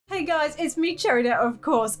Hey guys, it's me, Cheridet, of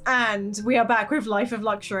course, and we are back with Life of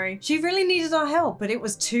Luxury. She really needed our help, but it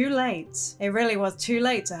was too late. It really was too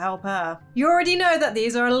late to help her. You already know that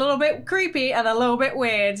these are a little bit creepy and a little bit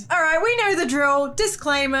weird. All right, we know the drill.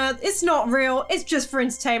 Disclaimer, it's not real. It's just for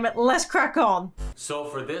entertainment. Let's crack on. So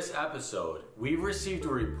for this episode, we received a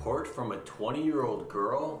report from a 20-year-old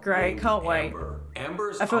girl. Great, can't wait.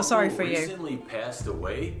 Amber's I feel sorry for you. recently passed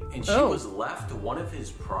away, and she was left one of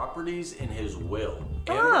his properties in his will.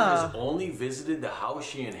 Amber has only visited the house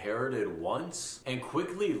she inherited once and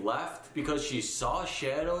quickly left because she saw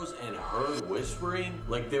shadows and heard whispering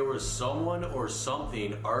like there was someone or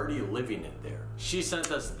something already living in there. She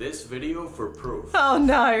sent us this video for proof. Oh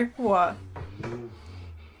no, what?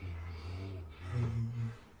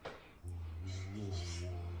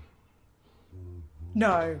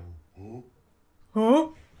 No. Huh?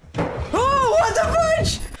 Oh, what the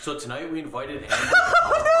fudge? So tonight we invited Amber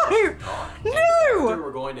Oh, no! No! After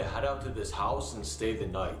we're going to head out to this house and stay the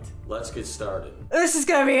night. Let's get started. This is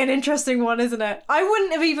going to be an interesting one, isn't it? I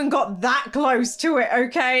wouldn't have even got that close to it,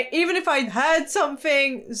 okay? Even if I heard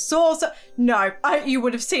something, saw something. No, you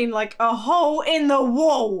would have seen like a hole in the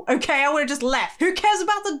wall, okay? I would have just left. Who cares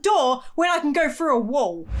about the door when I can go through a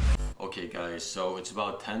wall? Okay guys, so it's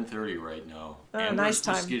about 10:30 right now. Oh, nice time. Amber's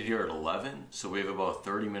supposed to get here at 11, so we have about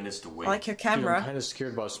 30 minutes to wait. I like your camera. Dude, I'm kind of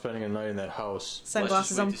scared about spending a night in that house.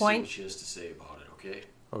 Sunglasses on point. Let's just wait to see what she has to say about it, okay?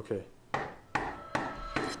 Okay.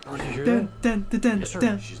 Oh, did you hear Dun, that? dun, dun, dun, Yes, sir.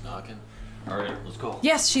 dun. She's knocking. All right, let's go.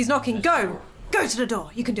 Yes, she's knocking. Go. Go to the door.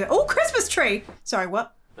 You can do it. Oh, Christmas tree. Sorry,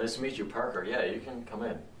 what? Nice to meet you, Parker. Yeah, you can come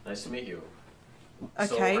in. Nice to meet you. Okay.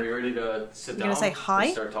 So, are you ready to sit down? You gonna say hi?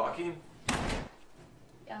 And start talking?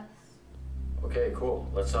 Yes. Okay, cool.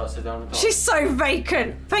 Let's sit down and talk. She's so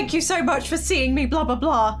vacant. Thank you so much for seeing me, blah, blah,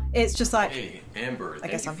 blah. It's just like... Hey, Amber, I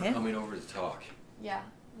guess thank you I'm for here. coming over to talk. Yeah,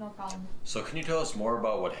 no problem. So can you tell us more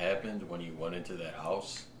about what happened when you went into that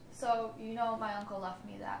house? So, you know my uncle left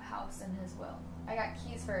me that house in his will. I got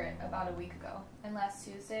keys for it about a week ago. And last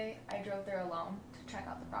Tuesday, I drove there alone to check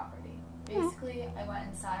out the property. Basically, I went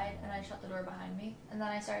inside and I shut the door behind me. And then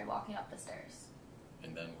I started walking up the stairs.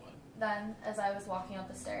 And then what? Then, as I was walking up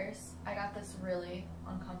the stairs, I got this really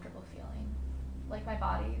uncomfortable feeling. Like my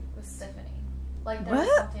body was stiffening. Like there was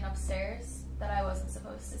What? something upstairs that I wasn't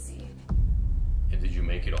supposed to see. And did you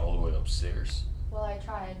make it all the way upstairs? Well, I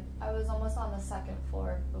tried. I was almost on the second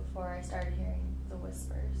floor before I started hearing the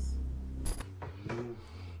whispers.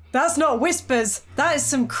 That's not whispers. That is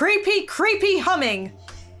some creepy, creepy humming.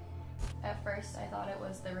 At first, I thought it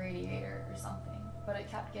was the radiator or something, but it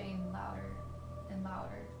kept getting louder and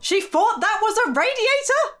louder. She thought that was a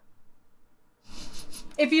radiator?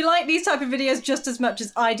 If you like these type of videos just as much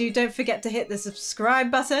as I do, don't forget to hit the subscribe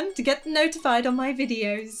button to get notified on my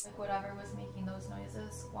videos. Like whatever was making those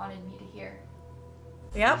noises wanted me to hear.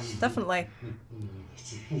 Yep, definitely.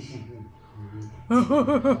 What did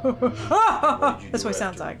you That's do what it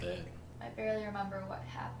sounds after like. that? I barely remember what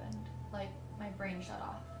happened. Like, my brain shut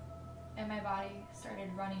off, and my body started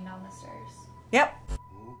running down the stairs. Yep.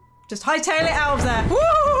 Just hightail it out of there.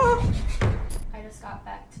 Woo! I just got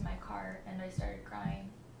back to my car and I started crying.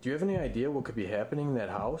 Do you have any idea what could be happening in that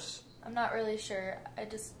house? I'm not really sure. I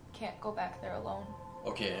just can't go back there alone.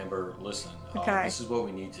 Okay, Amber, listen. Okay. This is what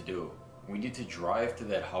we need to do. We need to drive to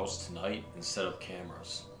that house tonight and set up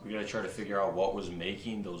cameras. We gotta try to figure out what was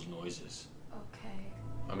making those noises. Okay.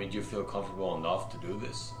 I mean, do you feel comfortable enough to do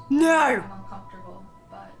this? No! I'm uncomfortable,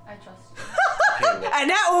 but I trust you. Okay, well, And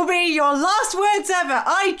that will be your last words ever.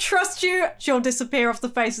 I trust you. She'll disappear off the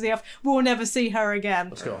face of the earth. We'll never see her again.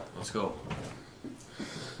 Let's go. let's go.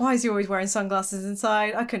 Why is he always wearing sunglasses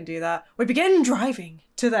inside? I couldn't do that. We begin driving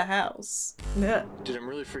to the house. Yeah. Dude, I'm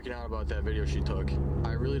really freaking out about that video she took.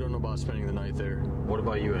 I really don't know about spending the night there. What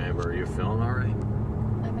about you, Amber? Are you feeling alright?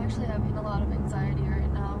 I'm actually having a lot of anxiety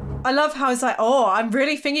right now. I love how it's like, oh, I'm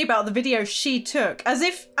really thinking about the video she took. As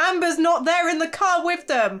if Amber's not there in the car with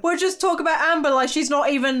them. We'll just talk about Amber like she's not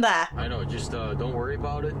even there. I know, just don't worry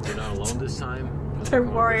about it. You're not alone this time.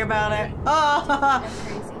 Don't worry about it. I'm Oh,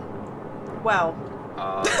 crazy. well.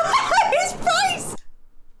 His face!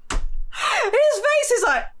 His face is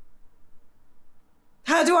like...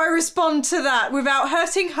 How do I respond to that without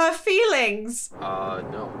hurting her feelings?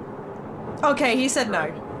 No. Okay, he said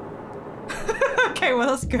no. Okay, well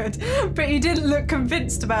that's good. But he didn't look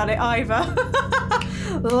convinced about it either.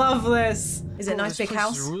 Love this. Is it a nice this big place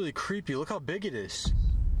house? is really creepy. Look how big it is.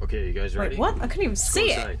 Okay, you guys ready? Wait, what? I couldn't even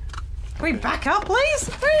see it. Inside. Can we back up, please?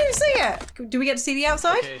 I didn't even see it. Do we get to see the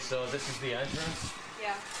outside? Okay, so this is the entrance.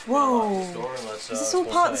 Yeah. Whoa. Lock this door and let's, Is this all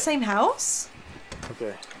go part of the inside. same house?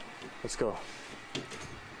 Okay, let's go.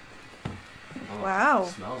 Oh, Wow. it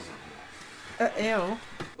smells like Ew.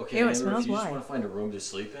 Okay, Okay, Ew, it Amber, smells if you just white. want to find a room to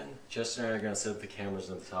sleep in, Chester and I are going to set up the cameras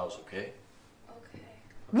in this house, okay? Okay.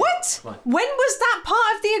 What? Come on. When was that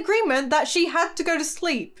part of the agreement that she had to go to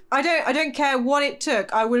sleep? I don't care what it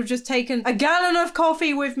took. I would have just taken a gallon of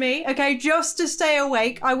coffee with me, okay, just to stay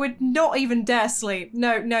awake. I would not even dare sleep.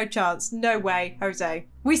 No chance. No way, Jose.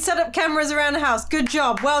 We set up cameras around the house. Good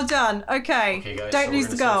job. Well done. Okay. Okay, guys, Don't so lose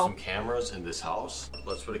we're the gonna set up goal. some cameras in this house.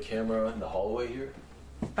 Let's put a camera in the hallway here.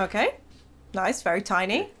 Okay. Nice. Very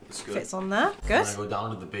tiny. That's good. Fits on there. I'm Good. gonna go down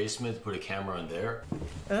to the basement, put a camera in there.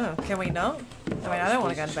 Oh, can we not? I mean, I don't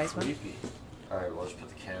want to go in the basement. Creepy. All right, well, let's put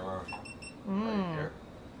the camera right here.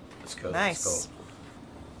 Let's go. Nice.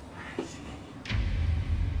 Let's go.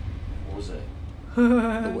 What was it?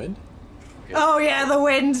 The wind? Okay. Oh yeah, the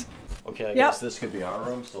wind. Okay, I Yep. guess this could be our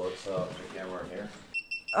room, so let's put a camera in here.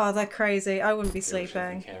 Oh, they're crazy. I wouldn't be Okay, let's check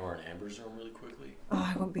sleeping. the camera in Amber's room really quickly.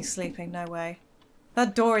 Oh, I wouldn't be sleeping. No way.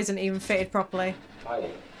 That door isn't even fitted properly. Hi.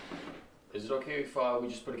 Is it okay if we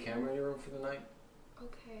just put a camera in your room for the night?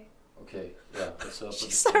 Okay. Okay, yeah, let's put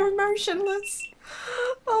She's so emotionless.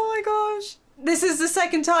 Oh my gosh. This is the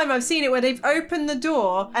second time I've seen it where they've opened the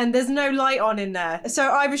door and there's no light on in there.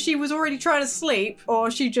 So either she was already trying to sleep or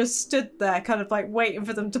she just stood there kind of like waiting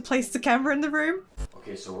for them to place the camera in the room.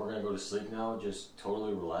 Okay, so we're gonna go to sleep now. Just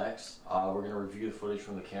totally relax. We're gonna review the footage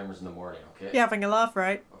from the cameras in the morning, okay? You're having a laugh,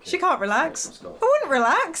 right? Okay. She can't relax. Alright, let's I go. wouldn't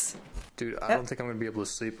relax. Dude, I Yep. don't think I'm gonna be able to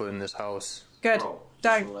sleep in this house. Good. Bro, just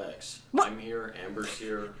Don't. relax. What? I'm here, Amber's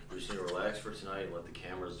here. We're just gonna relax for tonight and let the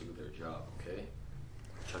cameras do their job, okay?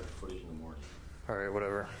 Check the footage in the morning. Alright,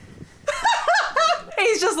 whatever.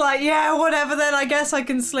 He's just like, yeah, whatever then, I guess I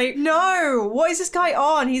can sleep. No! What is this guy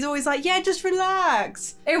on? He's always like, yeah, just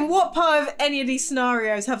relax. In what part of any of these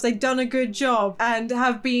scenarios have they done a good job and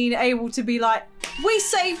have been able to be like, we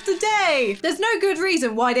saved the day? There's no good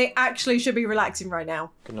reason why they actually should be relaxing right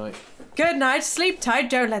now. Good night. Good night, sleep tight,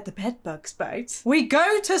 don't let the bed bugs bite. We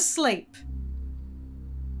go to sleep.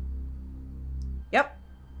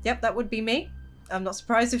 Yep, that would be me. I'm not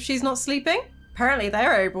surprised if she's not sleeping. Apparently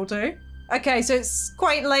they're able to. Okay, so it's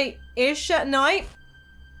quite late-ish at night.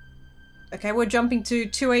 Okay, we're jumping to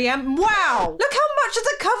 2 a.m. Wow! Look how much of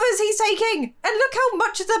the covers he's taking! And look how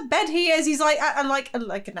much of the bed he is. He's like at like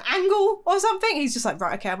an angle or something. He's just like,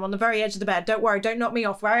 right, okay, I'm on the very edge of the bed. Don't worry, don't knock me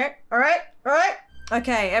off, right? All right?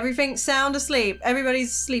 Okay, everything's sound asleep.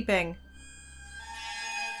 Everybody's sleeping.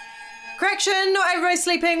 Correction, not everybody's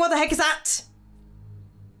sleeping. What the heck is that?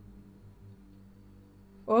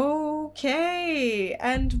 Okay,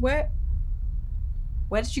 and where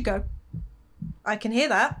did you go? I can hear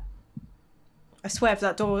that. I swear if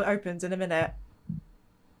that door opens in a minute.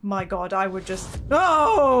 My God, I would just...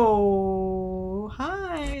 Oh!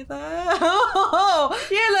 Hi there. Oh,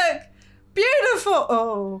 you look beautiful.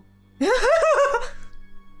 Oh.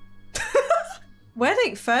 Where are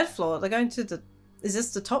they? Third floor? They're going to the... Is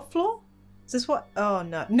this the top floor? Is this what? Oh,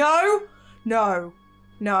 no. No! No.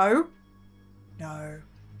 No. No.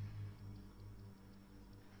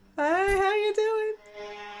 Hey, how you doing?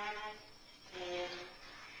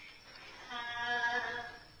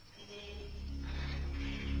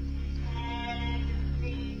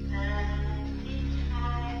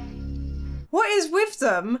 What is with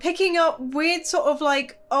them picking up weird sort of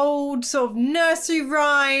like old sort of nursery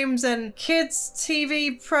rhymes and kids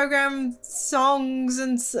TV program songs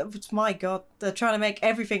and my God, they're trying to make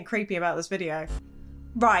everything creepy about this video.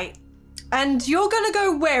 Right. And you're gonna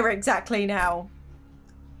go where exactly now?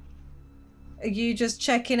 Are you just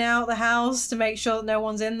checking out the house to make sure that no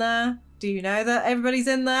one's in there? Do you know that everybody's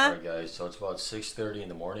in there? Alright guys, so it's about 6:30 in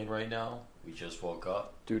the morning right now. We just woke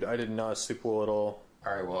up. Dude, I did not sleep well at all.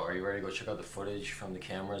 Alright, well, are you ready to go check out the footage from the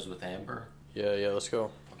cameras with Amber? Yeah, let's go.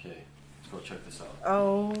 Okay, let's go check this out.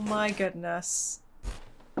 Oh my goodness.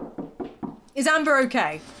 Is Amber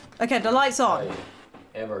okay? Okay, the light's on. Hi.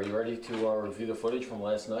 Amber, are you ready to review the footage from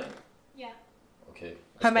last night? Yeah. Okay.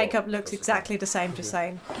 let's Her go. makeup looks Let's go. exactly the same, just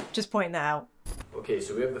saying. Just pointing that out. Okay,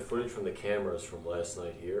 so we have the footage from the cameras from last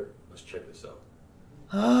night here. Let's check this out.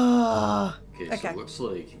 Oh, Okay, so it looks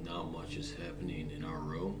like not much is happening in our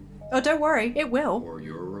room, don't worry, it will. or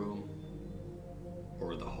your room,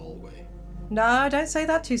 or the hallway. No, don't say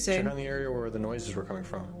that too Check soon. on the area where the noises were coming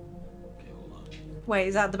from. Okay, hold on. Wait,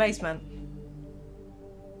 is that the basement?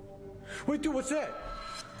 Wait, dude, what's that?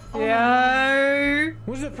 Yo.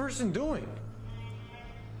 What's that person doing?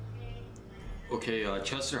 Okay,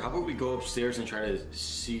 Chester, how about we go upstairs and try to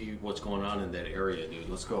see what's going on in that area, dude?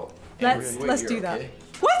 Let's go. Let's Wait let's here, do that. okay?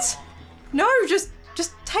 What? No, just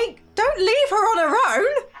don't leave her on her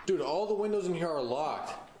own. Dude, all the windows in here are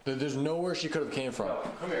locked. There's nowhere she could have came from.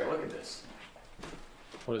 Come here, look at this.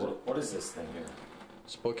 What is it? What is this thing here?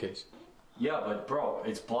 It's a bookcase. Yeah, but bro,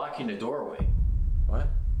 it's blocking the doorway. What?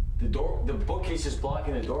 The bookcase is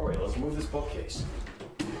blocking the doorway. Let's move this bookcase.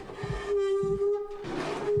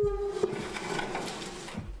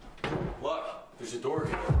 Look, there's a door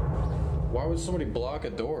here. Why would somebody block a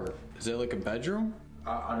door? Is that like a bedroom?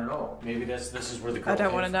 I don't know. Maybe this is where the girl I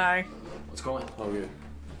don't want to know. Let's go in. Okay.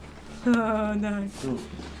 Oh no.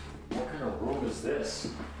 What kind of room is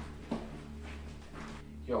this?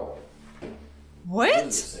 Yo, what What? is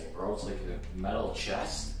this thing, bro? It's like a metal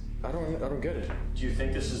chest. I don't get it. Do you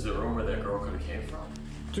think this is the room where that girl could have came from?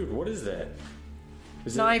 Dude, what is that?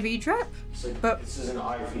 Is An IV drip? It's like, But- this is an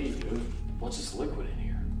IV, dude. What's this liquid in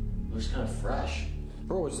here? It looks kind of fresh.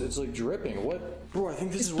 Bro, it's like dripping. What? Bro, I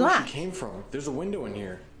think this It's is where black. she came from. There's a window in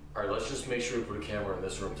here. All right, let's just make sure we put a camera in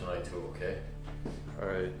this room tonight too, okay?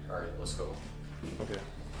 Alright. All right, let's go. Okay.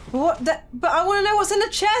 What? But I want to know what's in the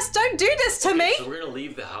chest. Don't do this to me. So we're gonna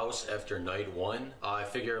leave the house after night 1. I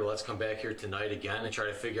figure let's come back here tonight again and try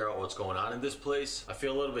to figure out what's going on in this place. I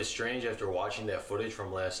feel a little bit strange after watching that footage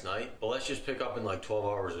from last night, but let's just pick up in like 12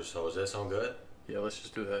 hours or so. Does that sound good? Yeah, let's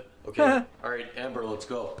just do that. Okay. All right, Amber, let's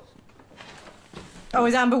go. Oh,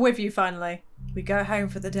 is Amber with you finally? We go home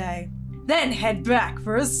for the day. Then head back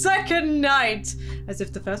for a second night. As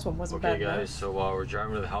if the first one wasn't Okay, bad. guys, so we're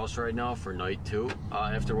driving to the house right now for night 2.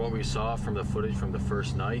 After what we saw from the footage from the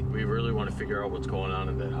first night, we really want to figure out what's going on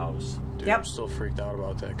in that house. Dude, Yep. I'm still freaked out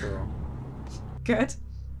about that girl. Good.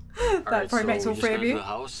 That All right, probably makes all we just three got of to you. the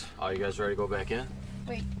house. Are you guys ready to go back in?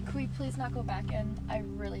 Wait, could we please not go back in? I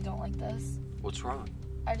really don't like this. What's wrong?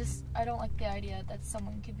 I don't like the idea that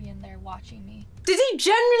someone could be in there watching me. Did he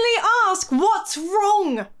genuinely ask what's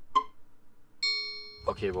wrong?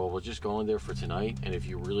 Okay, well, we'll just go in there for tonight, and if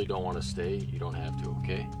you really don't want to stay, you don't have to,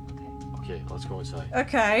 okay? Okay. Okay, let's go inside.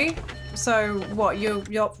 Okay. So what? You'll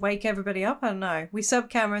wake everybody up? I don't know. We sub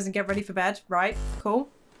cameras and get ready for bed, right? Cool.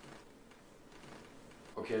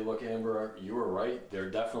 Okay, look, Amber, you were right. There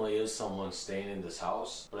definitely is someone staying in this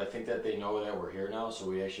house, but I think that they know that we're here now, so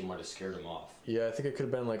we actually might have scared them off. Yeah, I think it could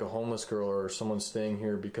have been like a homeless girl or someone staying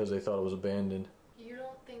here because they thought it was abandoned. You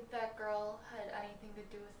don't think that girl had anything to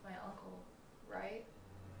do with my uncle, right?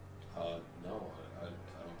 No, I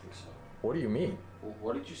don't think so. What do you mean?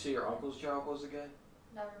 What did you say your uncle's job was again?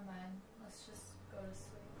 Never mind. Let's just go to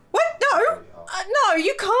sleep. What? No! No,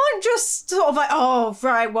 you can't just sort of like, oh,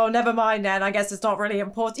 right, well, never mind then. I guess it's not really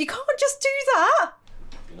important. You can't just do that.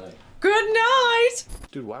 Good night. Good night.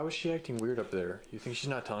 Dude, why was she acting weird up there? You think she's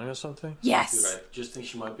not telling us something? Yes. Dude, I just think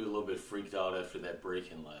she might be a little bit freaked out after that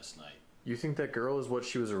break-in last night. You think that girl is what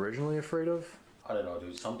she was originally afraid of? I don't know,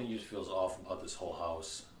 dude. Something just feels off about this whole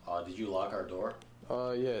house. Did you lock our door?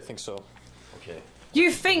 Yeah, I think so. Okay.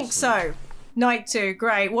 You think so? Night 2,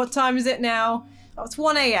 great. What time is it now? Oh, it's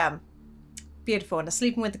 1 a.m. Beautiful, and I'm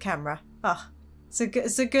sleeping with the camera. Ah, it's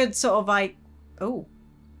a good sort of like, oh.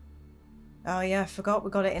 Oh yeah, I forgot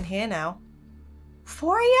we got it in here now.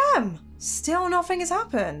 4 a.m. Still nothing has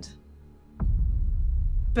happened.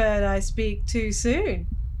 But I speak too soon.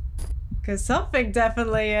 Because something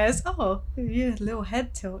definitely is. Oh, yeah, little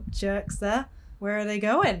head tilt jerks there. Where are they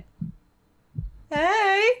going?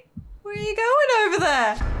 Hey, where are you going over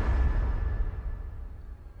there?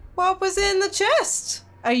 What was in the chest?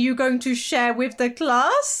 Are you going to share with the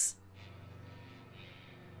class?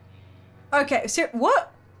 Okay, so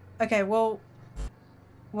what? Okay, well,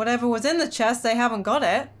 whatever was in the chest, they haven't got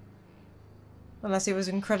it. Unless it was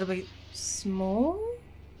incredibly small?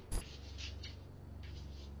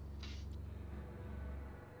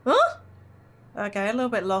 Huh? Okay, a little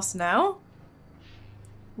bit lost now.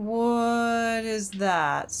 What is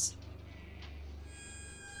that?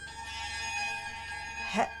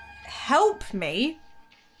 Help me?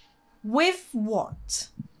 With what?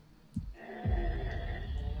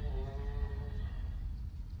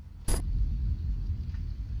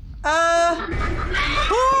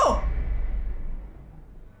 Oh!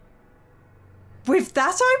 With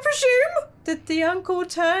that, I presume? Did the uncle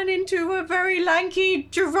turn into a very lanky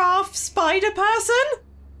giraffe spider person?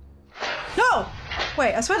 No!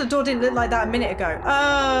 Wait, I swear the door didn't look like that a minute ago.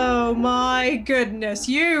 Oh my goodness,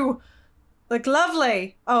 you look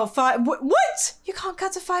lovely. Oh, what? You can't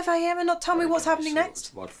cut to 5 a.m. and not tell me what's happening next? It's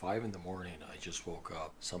about 5 in the morning. I just woke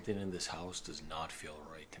up. Something in this house does not feel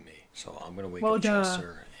right to me. So I'm gonna wake up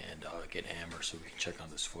Chester and get Amber so we can check on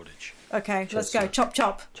this footage. Okay, let's go. Chop,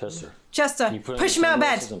 chop. Chester. Chester, Can you put push him out of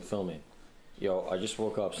bed. I'm filming. Yo, I just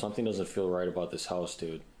woke up. Something doesn't feel right about this house,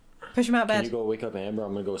 dude. Push him out of Can bed. you go wake up Amber?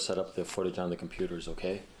 I'm gonna go set up the footage on the computers,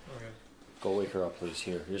 okay? Okay. Go wake her up, please.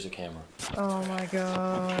 Here's a camera. Oh my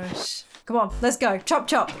gosh. Come on, let's go. Chop,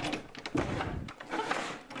 chop.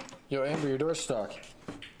 Yo, Amber, your door's stuck.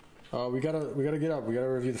 We gotta get up. We gotta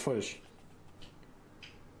review the footage.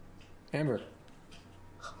 Amber.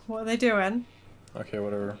 What are they doing? Okay,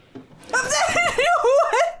 whatever.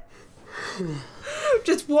 What?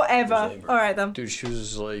 Just whatever. Alright then. Dude, she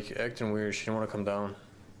was like acting weird. She didn't want to come down.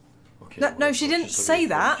 Okay, No, she didn't say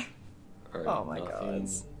that. Right, Oh my nothing. god.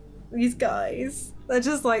 These guys. They're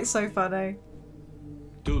just like so funny.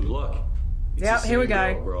 Dude, look. It's Yep, the here we same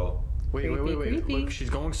go. girl, bro. Wait, Creepy, creepy. Look, she's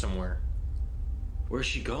going somewhere. Where's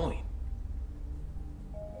she going?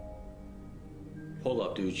 Hold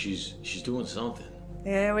up, dude. She's doing something.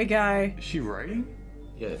 Here we go. Is she writing?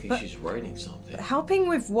 Yeah, I think she's writing something. Helping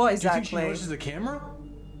with what Do you think she exactly? notices the camera?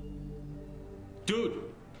 Dude,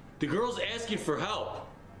 the girl's asking for help.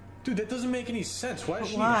 Dude, that doesn't make any sense. Why is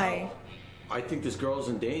she need Why? help? I think this girl's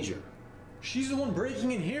in danger. She's the one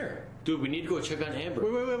breaking in here. Dude, we need to go check on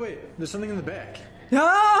Amber. Wait. There's something in the back.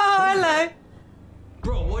 Oh, hello.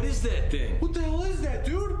 Bro, what is that thing? What the hell is that,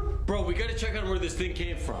 dude? Bro, we gotta check on where this thing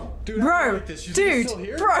came from. Dude, I don't Bro, like this. You think it's dude, still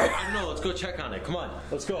here? bro. I don't know, let's go check on it. Come on,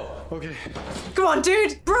 let's go. Okay. Come on,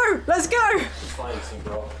 dude. Bro, let's go. Let's find this thing,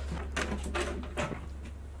 bro.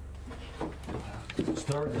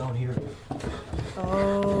 Start down here.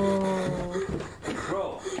 Oh.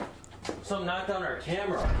 Bro, something knocked down our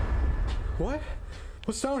camera. What?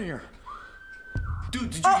 What's down here?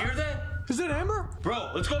 Dude, did you hear that? Is that Amber?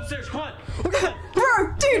 Bro, let's go upstairs, come on.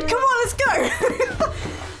 Bro, dude, come on, let's go.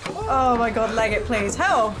 Oh my god, leg it, please.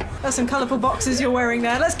 Hell, there's some colourful boxes you're wearing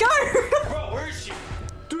there. Let's go. Bro, where is she?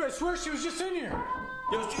 Dude, I swear she was just in here.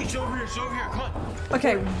 Yo, she's over here, come on.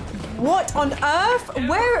 Okay, what on earth?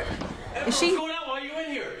 Where is she? What's going on? Why are you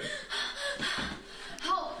in here?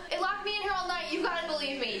 Help! It locked me in here all night. You gotta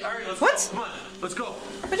believe me. All right, let's What? go. Come on, let's go.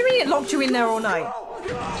 What do you mean it locked you in there all night?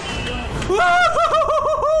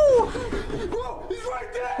 Bro, he's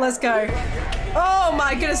right there. Let's go. Oh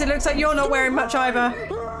my goodness, it looks like you're not wearing much either.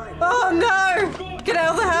 Oh no! Get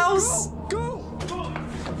out of the house! Go.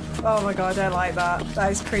 Oh my god, I don't like that.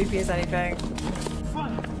 That is creepy as anything.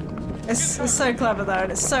 It's so clever though,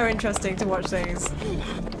 and it's so interesting to watch these.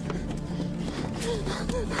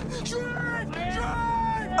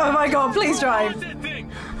 Oh my god, please drive! What's that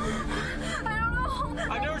thing? I don't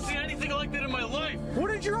know. I've never seen anything like that in my life. What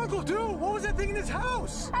did your uncle do? What was that thing in his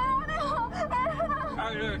house? I don't know.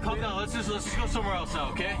 All right, calm down. Let's just go somewhere else now,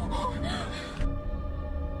 okay?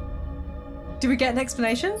 Did we get an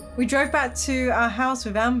explanation? We drove back to our house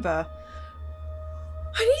with Amber.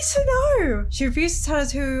 I need to know! She refused to tell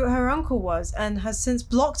us who her uncle was and has since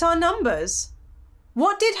blocked our numbers.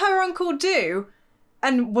 What did her uncle do?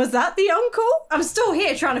 And was that the uncle? I'm still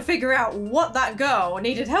here trying to figure out what that girl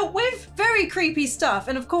needed help with. Very creepy stuff.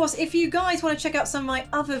 And of course, if you guys want to check out some of my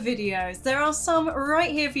other videos, there are some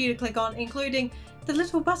right here for you to click on, including the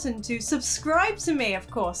little button to subscribe to me, of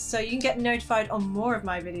course, so you can get notified on more of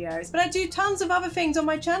my videos. But I do tons of other things on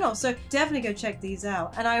my channel, so definitely go check these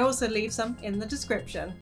out. And I also leave some in the description.